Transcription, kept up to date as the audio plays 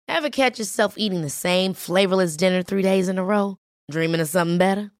Ever catch yourself eating the same flavorless dinner 3 days in a row? Dreaming of something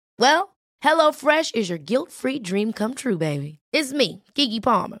better? Well, HelloFresh is your guilt-free dream come true, baby. It's me, Keke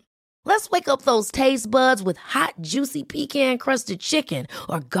Palmer. Let's wake up those taste buds with hot, juicy pecan-crusted chicken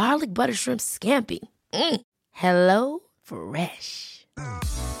or garlic butter shrimp scampi. Hello Fresh.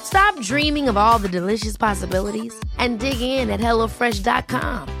 Stop dreaming of all the delicious possibilities and dig in at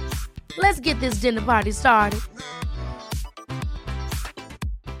HelloFresh.com. Let's get this dinner party started.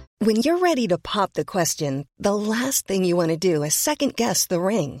 When you're ready to pop the question, the last thing you want to do is second-guess the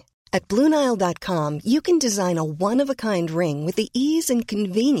ring. At BlueNile.com, you can design a one-of-a-kind ring with the ease and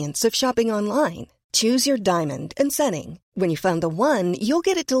convenience of shopping online. Choose your diamond and setting. When you find the one, you'll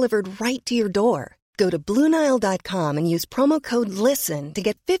get it delivered right to your door. Go to BlueNile.com and use promo code LISTEN to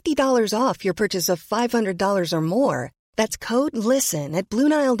get $50 off your purchase of $500 or more. That's code LISTEN at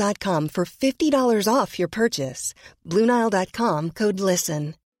BlueNile.com for $50 off your purchase. BlueNile.com, code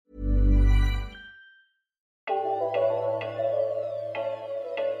LISTEN.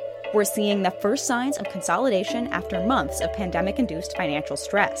 We're seeing the first signs of consolidation after months of pandemic-induced financial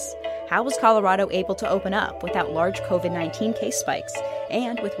stress. How was Colorado able to open up without large COVID-19 case spikes?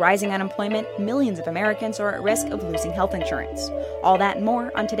 And with rising unemployment, millions of Americans are at risk of losing health insurance. All that and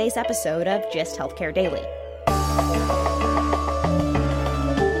more on today's episode of Gist Healthcare Daily.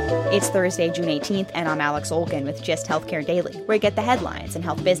 It's Thursday, June 18th, and I'm Alex Olgin with Gist Healthcare Daily, where you get the headlines and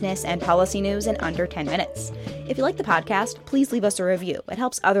health business and policy news in under 10 minutes. If you like the podcast, please leave us a review. It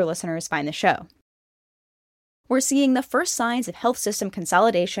helps other listeners find the show. We're seeing the first signs of health system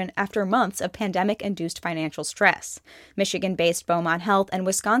consolidation after months of pandemic-induced financial stress. Michigan-based Beaumont Health and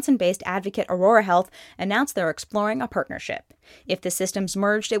Wisconsin-based Advocate Aurora Health announced they're exploring a partnership. If the systems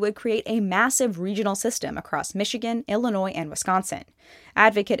merged, it would create a massive regional system across Michigan, Illinois, and Wisconsin.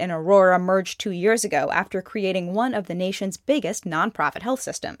 Advocate and Aurora merged 2 years ago after creating one of the nation's biggest nonprofit health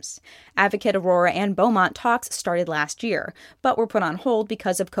systems. Advocate Aurora and Beaumont talks started last year, but were put on hold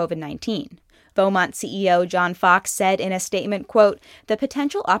because of COVID-19. Beaumont CEO John Fox said in a statement, quote, "The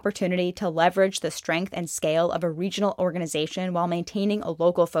potential opportunity to leverage the strength and scale of a regional organization while maintaining a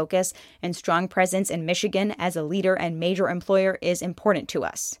local focus and strong presence in Michigan as a leader and major employer is important to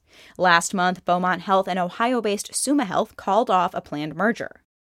us." Last month, Beaumont Health and Ohio-based Summa Health called off a planned merger.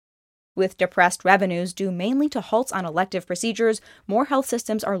 With depressed revenues due mainly to halts on elective procedures, more health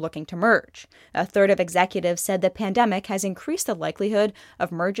systems are looking to merge. A third of executives said the pandemic has increased the likelihood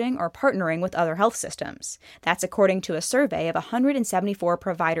of merging or partnering with other health systems. That's according to a survey of 174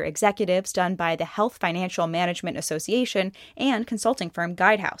 provider executives done by the Health Financial Management Association and consulting firm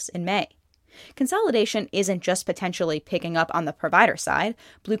Guidehouse in May. Consolidation isn't just potentially picking up on the provider side.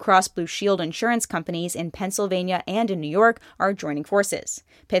 Blue Cross Blue Shield insurance companies in Pennsylvania and in New York are joining forces.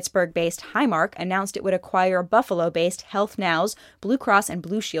 Pittsburgh-based Highmark announced it would acquire Buffalo-based Health Now's Blue Cross and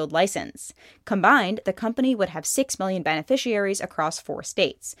Blue Shield license. Combined, the company would have 6 million beneficiaries across 4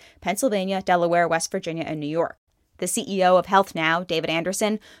 states: Pennsylvania, Delaware, West Virginia, and New York. The CEO of Health Now, David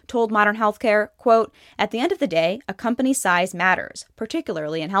Anderson, told Modern Healthcare, quote, "At the end of the day, a company's size matters,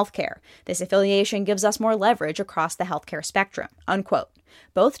 particularly in healthcare. This affiliation gives us more leverage across the healthcare spectrum," unquote.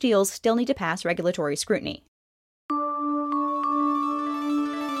 Both deals still need to pass regulatory scrutiny.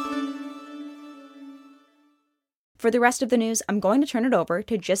 For the rest of the news, I'm going to turn it over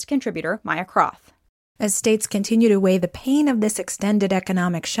to GIST contributor Maya Croft. As states continue to weigh the pain of this extended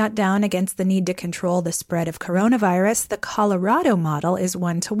economic shutdown against the need to control the spread of coronavirus, the Colorado model is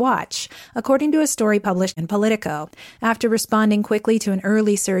one to watch, according to a story published in Politico. After responding quickly to an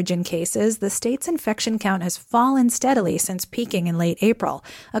early surge in cases, the state's infection count has fallen steadily since peaking in late April,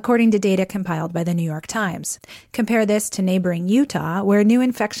 according to data compiled by the New York Times. Compare this to neighboring Utah, where new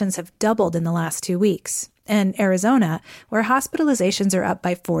infections have doubled in the last 2 weeks. And Arizona, where hospitalizations are up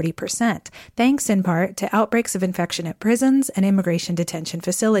by 40%, thanks in part to outbreaks of infection at prisons and immigration detention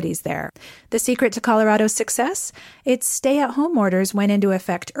facilities there. The secret to Colorado's success? Its stay-at-home orders went into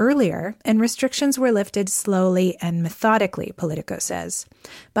effect earlier, and restrictions were lifted slowly and methodically, Politico says.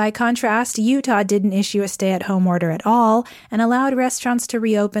 By contrast, Utah didn't issue a stay-at-home order at all and allowed restaurants to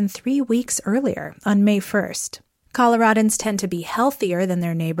reopen 3 weeks earlier, on May 1st. Coloradans tend to be healthier than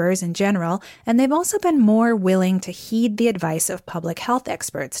their neighbors in general, and they've also been more willing to heed the advice of public health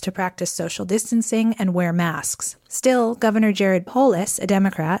experts to practice social distancing and wear masks. Still, Governor Jared Polis, a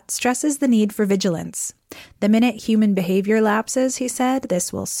Democrat, stresses the need for vigilance. The minute human behavior lapses, he said,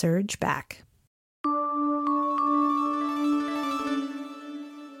 this will surge back.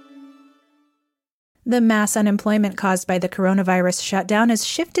 The mass unemployment caused by the coronavirus shutdown has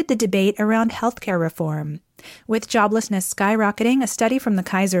shifted the debate around healthcare reform. With joblessness skyrocketing, a study from the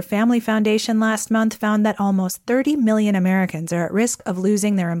Kaiser Family Foundation last month found that almost 30 million Americans are at risk of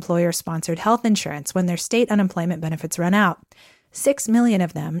losing their employer-sponsored health insurance when their state unemployment benefits run out. 6 million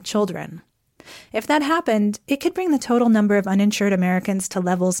of them children. If that happened, it could bring the total number of uninsured Americans to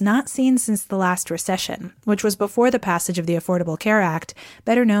levels not seen since the last recession, which was before the passage of the Affordable Care Act,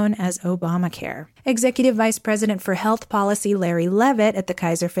 better known as Obamacare. Executive Vice President for Health Policy Larry Levitt at the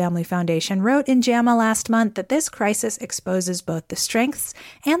Kaiser Family Foundation wrote in JAMA last month that this crisis exposes both the strengths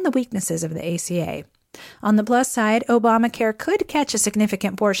and the weaknesses of the ACA. On the plus side, Obamacare could catch a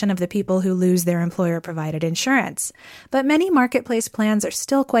significant portion of the people who lose their employer-provided insurance. But many marketplace plans are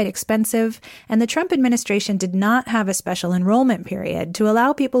still quite expensive, and the Trump administration did not have a special enrollment period to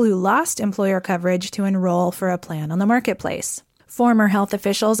allow people who lost employer coverage to enroll for a plan on the marketplace. Former health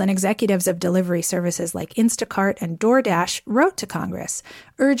officials and executives of delivery services like Instacart and DoorDash wrote to Congress,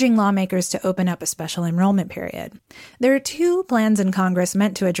 urging lawmakers to open up a special enrollment period. There are 2 plans in Congress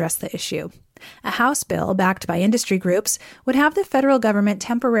meant to address the issue. A House bill, backed by industry groups, would have the federal government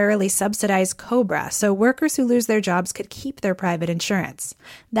temporarily subsidize COBRA so workers who lose their jobs could keep their private insurance.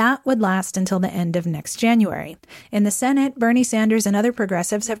 That would last until the end of next January. In the Senate, Bernie Sanders and other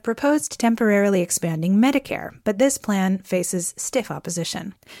progressives have proposed temporarily expanding Medicare, but this plan faces stiff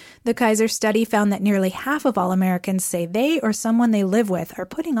opposition. The Kaiser study found that nearly half of all Americans say they or someone they live with are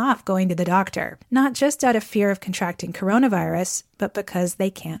putting off going to the doctor, not just out of fear of contracting coronavirus, but because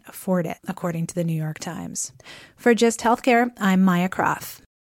they can't afford it, according to the New York Times. For Just Healthcare, I'm Maya Croft.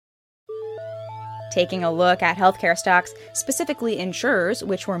 Taking a look at healthcare stocks, specifically insurers,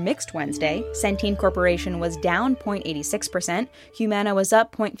 which were mixed Wednesday, Centene Corporation was down 0.86%, Humana was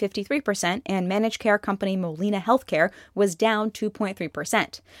up 0.53%, and managed care company Molina Healthcare was down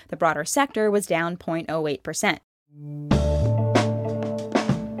 2.3%. The broader sector was down 0.08%.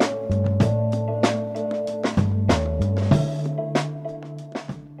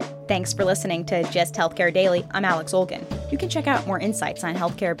 Thanks for listening to Just Healthcare Daily. I'm Alex Olgin. You can check out more insights on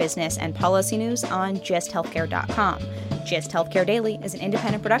healthcare business and policy news on justhealthcare.com. Just Healthcare Daily is an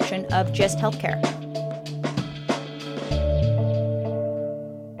independent production of Just Healthcare.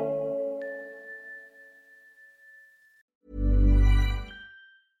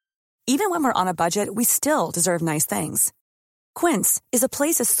 Even when we're on a budget, we still deserve nice things. Quince is a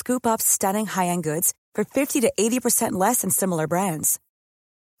place to scoop up stunning high-end goods for 50 to 80% less than similar brands.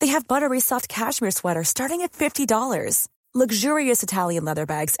 They have buttery soft cashmere sweaters starting at $50, luxurious Italian leather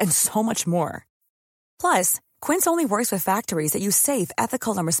bags, and so much more. Plus, Quince only works with factories that use safe,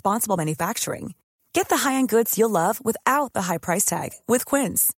 ethical, and responsible manufacturing. Get the high-end goods you'll love without the high price tag with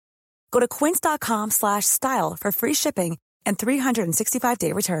Quince. Go to quince.com/style for free shipping and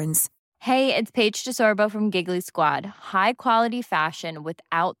 365-day returns. Hey, it's Paige DeSorbo from Giggly Squad. High quality fashion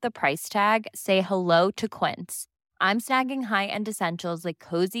without the price tag. Say hello to Quince. I'm snagging high-end essentials like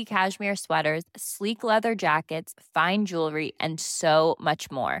cozy cashmere sweaters, sleek leather jackets, fine jewelry, and so much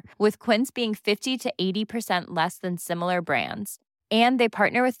more. With Quince being 50 to 80% less than similar brands. And they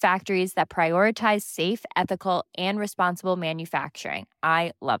partner with factories that prioritize safe, ethical, and responsible manufacturing.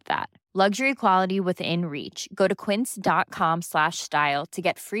 I love that. Luxury quality within reach. Go to quince.com/style to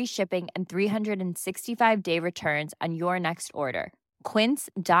get free shipping and 365-day returns on your next order.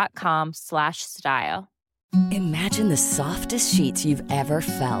 Quince.com/style. Imagine the softest sheets you've ever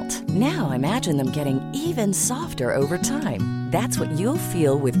felt. Now imagine them getting even softer over time. That's what you'll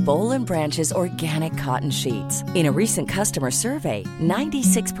feel with Boll & Branch's organic cotton sheets. In a recent customer survey,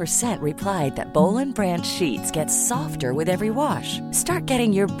 96% replied that Boll & Branch sheets get softer with every wash. Start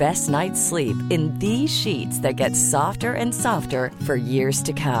getting your best night's sleep in these sheets that get softer and softer for years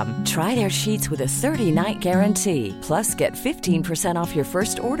to come. Try their sheets with a 30-night guarantee. Plus, get 15% off your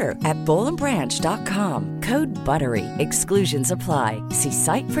first order at bollandbranch.com. Code BUTTERY. Exclusions apply. See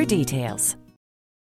site for details.